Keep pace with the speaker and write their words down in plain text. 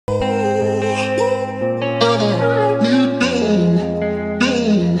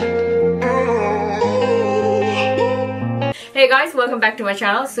Hey guys, welcome back to my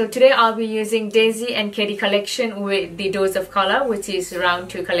channel. So today I'll be using Desi and Katy collection with the Dose of Color, which is round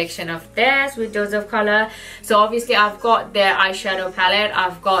 2 collection of theirs with Dose of Color. So obviously I've got their eyeshadow palette,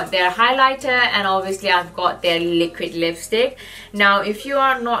 I've got their highlighter, and obviously I've got their liquid lipstick. Now if you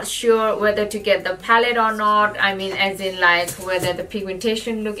are not sure whether to get the palette or not, I mean as in like whether the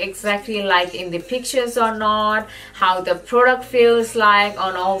pigmentation look exactly like in the pictures or not, how the product feels like,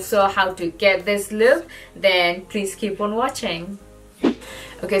 and also how to get this look, then please keep on watching.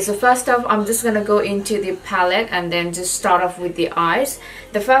 Okay, so first off, I'm just gonna go into the palette and then just start off with the eyes.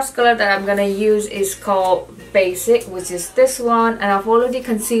 The first color that I'm gonna use is called Basic, which is this one, and I've already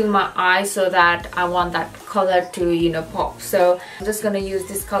concealed my eyes so that I want that color to pop. So I'm just gonna use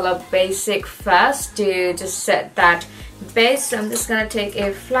this color Basic first to just set that base. So I'm just gonna take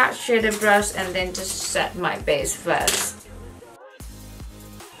a flat shaded brush and then just set my base first.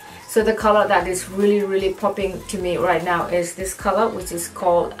 So the color that is really popping to me right now is this color, which is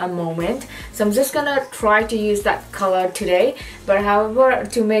called A Moment. So I'm just gonna try to use that color today, but however,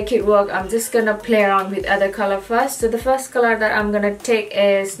 to make it work, I'm just gonna play around with other color first. So the first color that I'm gonna take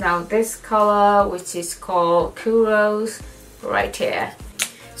is now this color, which is called Cool Rose, right here.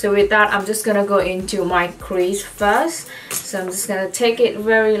 So with that, I'm just gonna go into my crease first. So I'm just gonna take it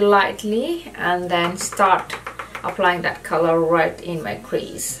very lightly and then start applying that color right in my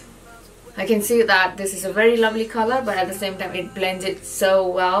crease. I can see that this is a very lovely color, but at the same time it blends it so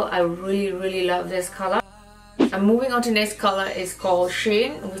well. I really love this color. And moving on to next color is called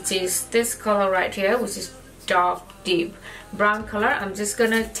Sheen, which is this color right here, which is dark deep brown color. I'm just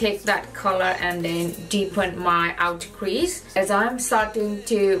gonna take that color and then deepen my outer crease. As I'm starting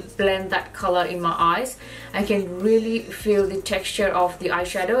to blend that color in my eyes, I can really feel the texture of the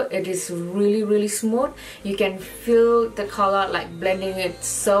eyeshadow. It is really smooth. You can feel the color like blending it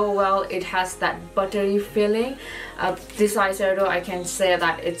so well. It has that buttery feeling. This eyeshadow, I can say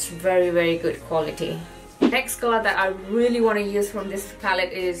that it's very good quality. Next color that I really want to use from this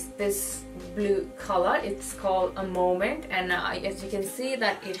palette is this blue color. It's called A Moment, and as you can see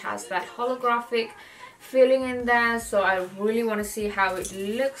that it has that holographic feeling in there, so I really want to see how it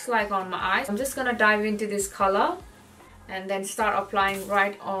looks like on my eyes. I'm just gonna dive into this color and then start applying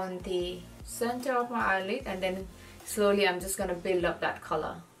right on the center of my eyelid, and then slowly I'm just gonna build up that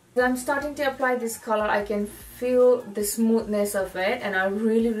color. As I'm starting to apply this color, I can feel the smoothness of it, and I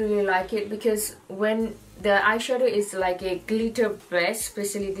really like it, because when the eyeshadow is like a glitter base,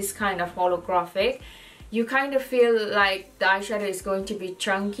 especially this kind of holographic, you kind of feel like the eyeshadow is going to be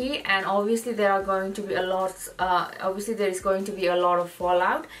chunky, and obviously there are going to be a lot there is going to be a lot of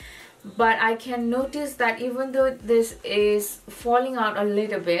fallout. But I can notice that even though this is falling out a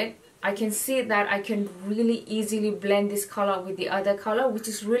little bit, I can see that I can really easily blend this color with the other color, which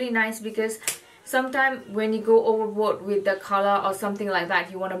is really nice, because sometimes when you go overboard with the color or something like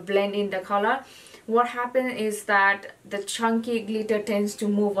that, you want to blend in the color, what happens is that the chunky glitter tends to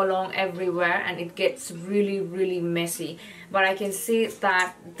move along everywhere and it gets really messy. But I can see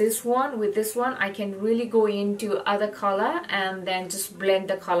that with this one I can really go into other color and then just blend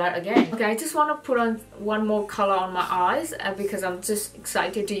the color again. Okay, I just want to put on one more color on my eyes because I'm just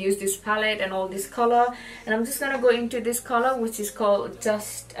excited to use this palette and all this color, and I'm just gonna go into this color, which is called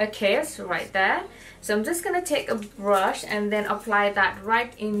Just a Kiss, right there. So I'm just gonna take a brush and then apply that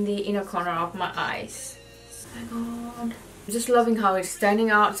right in the inner corner of my eyes. Oh my god, I'm just loving how it's standing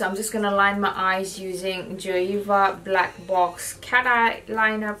out. So I'm just gonna line my eyes using Joeva Black Box Cat Eye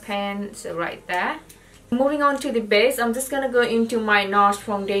Liner pen, so right there. Moving on to the base, I'm just gonna go into my NARS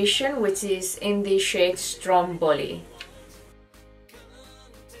foundation, which is in the shade Stromboli.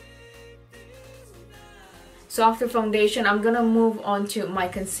 So after foundation, I'm gonna move on to my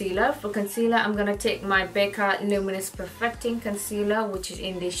concealer. For concealer, I'm gonna take my Becca Luminous Perfecting Concealer, which is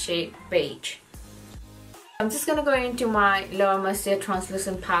in the shade Beige. I'm just gonna go into my Laura Mercier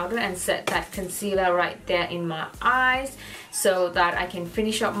translucent powder and set that concealer right there in my eyes so that I can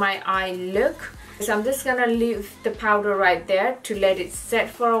finish up my eye look. So I'm just gonna leave the powder right there to let it set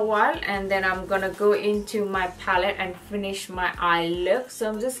for a while, and then I'm gonna go into my palette and finish my eye look. So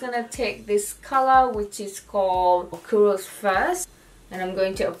I'm just gonna take this color, which is called Kuros first, and I'm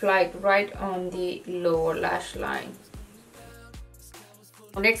going to apply it right on the lower lash line.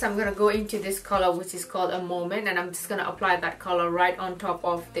 Next, I'm gonna go into this color, which is called A Moment, and I'm just gonna apply that color right on top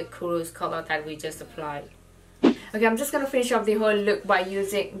of the Kuros color that we just applied. Okay, I'm just gonna finish off the whole look by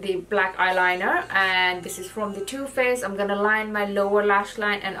using the black eyeliner, and this is from the Too Faced. I'm gonna line my lower lash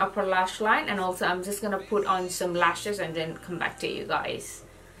line and upper lash line, and also I'm just gonna put on some lashes and then come back to you guys.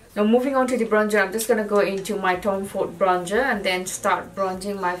 Now moving on to the bronzer, I'm just gonna go into my Tom Ford bronzer and then start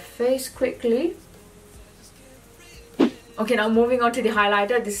bronzing my face quickly. Okay, now moving on to the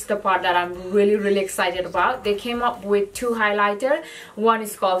highlighter. This is the part that I'm really excited about. They came up with two highlighter. One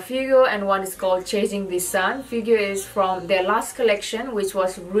is called Fuego and one is called Chasing the Sun. Fuego is from their last collection, which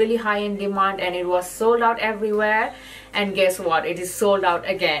was really high in demand and it was sold out everywhere. And guess what, it is sold out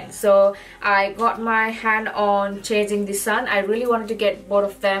again. So I got my hand on Chasing the Sun. I really wanted to get both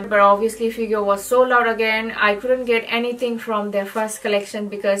of them, but obviously Fuego was sold out again. I couldn't get anything from their first collection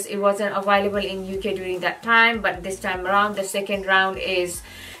because it wasn't available in UK during that time, but this time around the second round is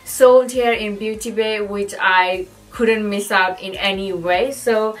sold here in Beauty Bay, which I couldn't miss out in any way.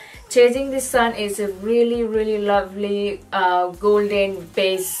 So Chasing the Sun is a really lovely golden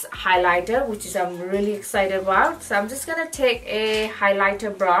base highlighter, which is I'm really excited about. So I'm just gonna take a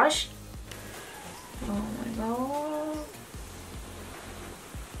highlighter brush. Oh my god.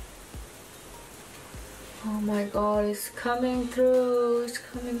 Oh my god, it's coming through, it's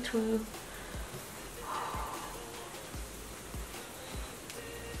coming through.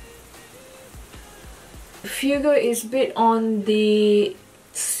 Fuego is a bit on the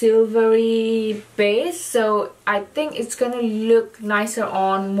silvery base, so I think it's gonna look nicer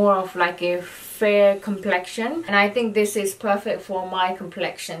on more of like a fair complexion, and I think this is perfect for my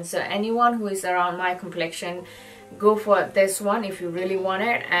complexion. So anyone who is around my complexion, go for this one if you really want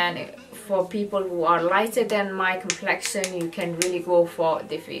it, and for people who are lighter than my complexion, you can really go for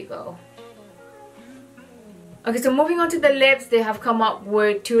the Fuego. Okay, so moving on to the lips, they have come up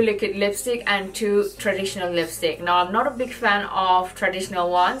with two liquid lipstick and two traditional lipstick. Now, I'm not a big fan of traditional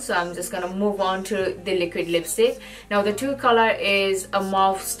ones, so I'm just gonna move on to the liquid lipstick. Now, the two color is a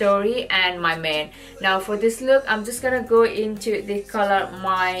Mauve Story and My Man. Now, for this look, I'm just gonna go into the color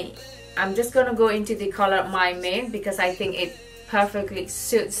My Man because I think it perfectly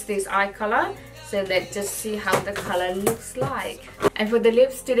suits this eye color. So let's just see how the color looks like. And for the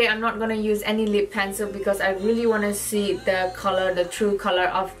lips today, I'm not gonna use any lip pencil because I really want to see the color, the true color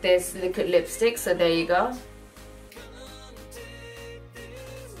of this liquid lipstick. So there you go.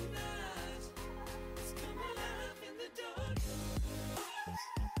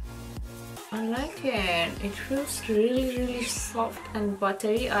 I like it. It feels really soft and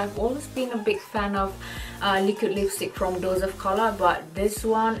buttery. I've always been a big fan of liquid lipstick from Dose of Color, but this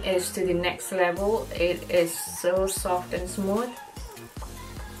one is to the next level. It is so soft and smooth.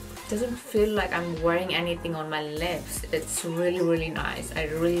 It doesn't feel like I'm wearing anything on my lips. It's really nice. I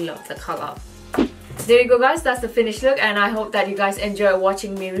really love the color. There you go guys, that's the finished look, and I hope that you guys enjoy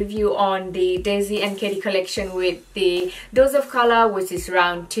watching me review on the Desi and Katy collection with the Dose of Color, which is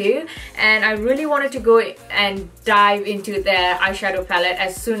round 2. And I really wanted to go and dive into their eyeshadow palette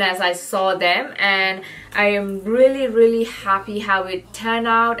as soon as I saw them, and I am really happy how it turned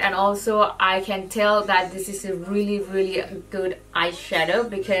out. And also I can tell that this is a really good eyeshadow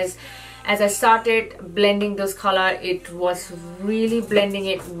because as I started blending those color, it was really blending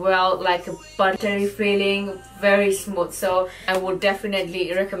it well, like a buttery feeling, very smooth. So I would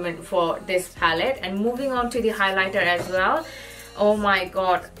definitely recommend for this palette. And moving on to the highlighter as well, oh my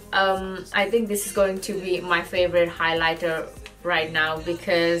god, I think this is going to be my favorite highlighter right now,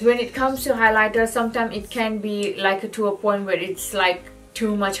 because when it comes to highlighter, sometimes it can be like to a point where it's like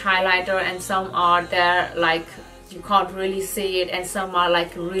too much highlighter, and some are there like you can't really see it, and some are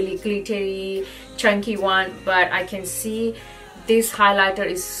like really glittery chunky one. But I can see this highlighter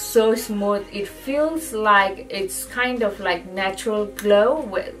is so smooth. It feels like it's kind of like natural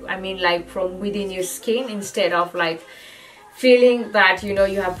glow, I mean like from within your skin, instead of like feeling that you know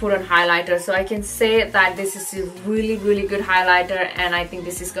you have put on highlighter. So I can say that this is a really good highlighter, and I think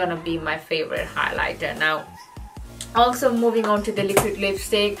this is gonna be my favorite highlighter. Now also moving on to the liquid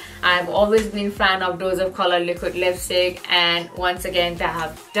lipstick, I've always been a fan of Dose of Color liquid lipstick, and once again they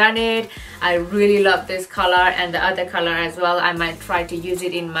have done it. I really love this color and the other color as well. I might try to use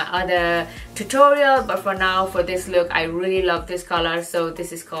it in my other tutorial, but for now, for this look, I really love this color. So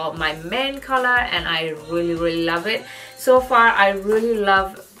this is called My Man color, and I really love it. So far I really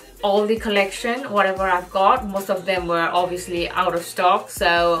love all the collection, whatever I've got. Most of them were obviously out of stock,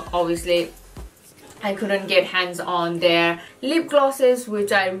 so obviously I couldn't get hands on their lip glosses,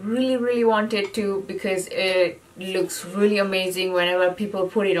 which I really wanted to, because it looks really amazing whenever people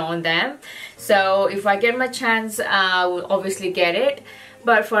put it on them. So if I get my chance, I will obviously get it.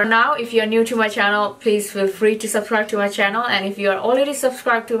 But for now, if you're new to my channel, please feel free to subscribe to my channel. And if you are already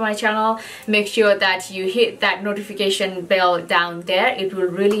subscribed to my channel, make sure that you hit that notification bell down there. It will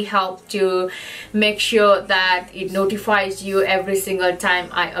really help to make sure that it notifies you every single time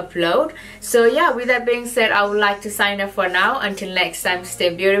I upload. So yeah, with that being said, I would like to sign off for now. Until next time,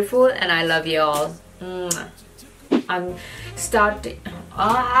 stay beautiful, and I love you all. I'm starting.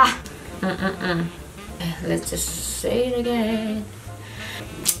 Let's just say it again.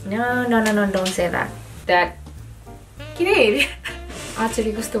 No, no, no, no, don't say that. That. Great.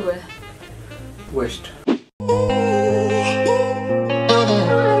 Actually, gusto ba? West.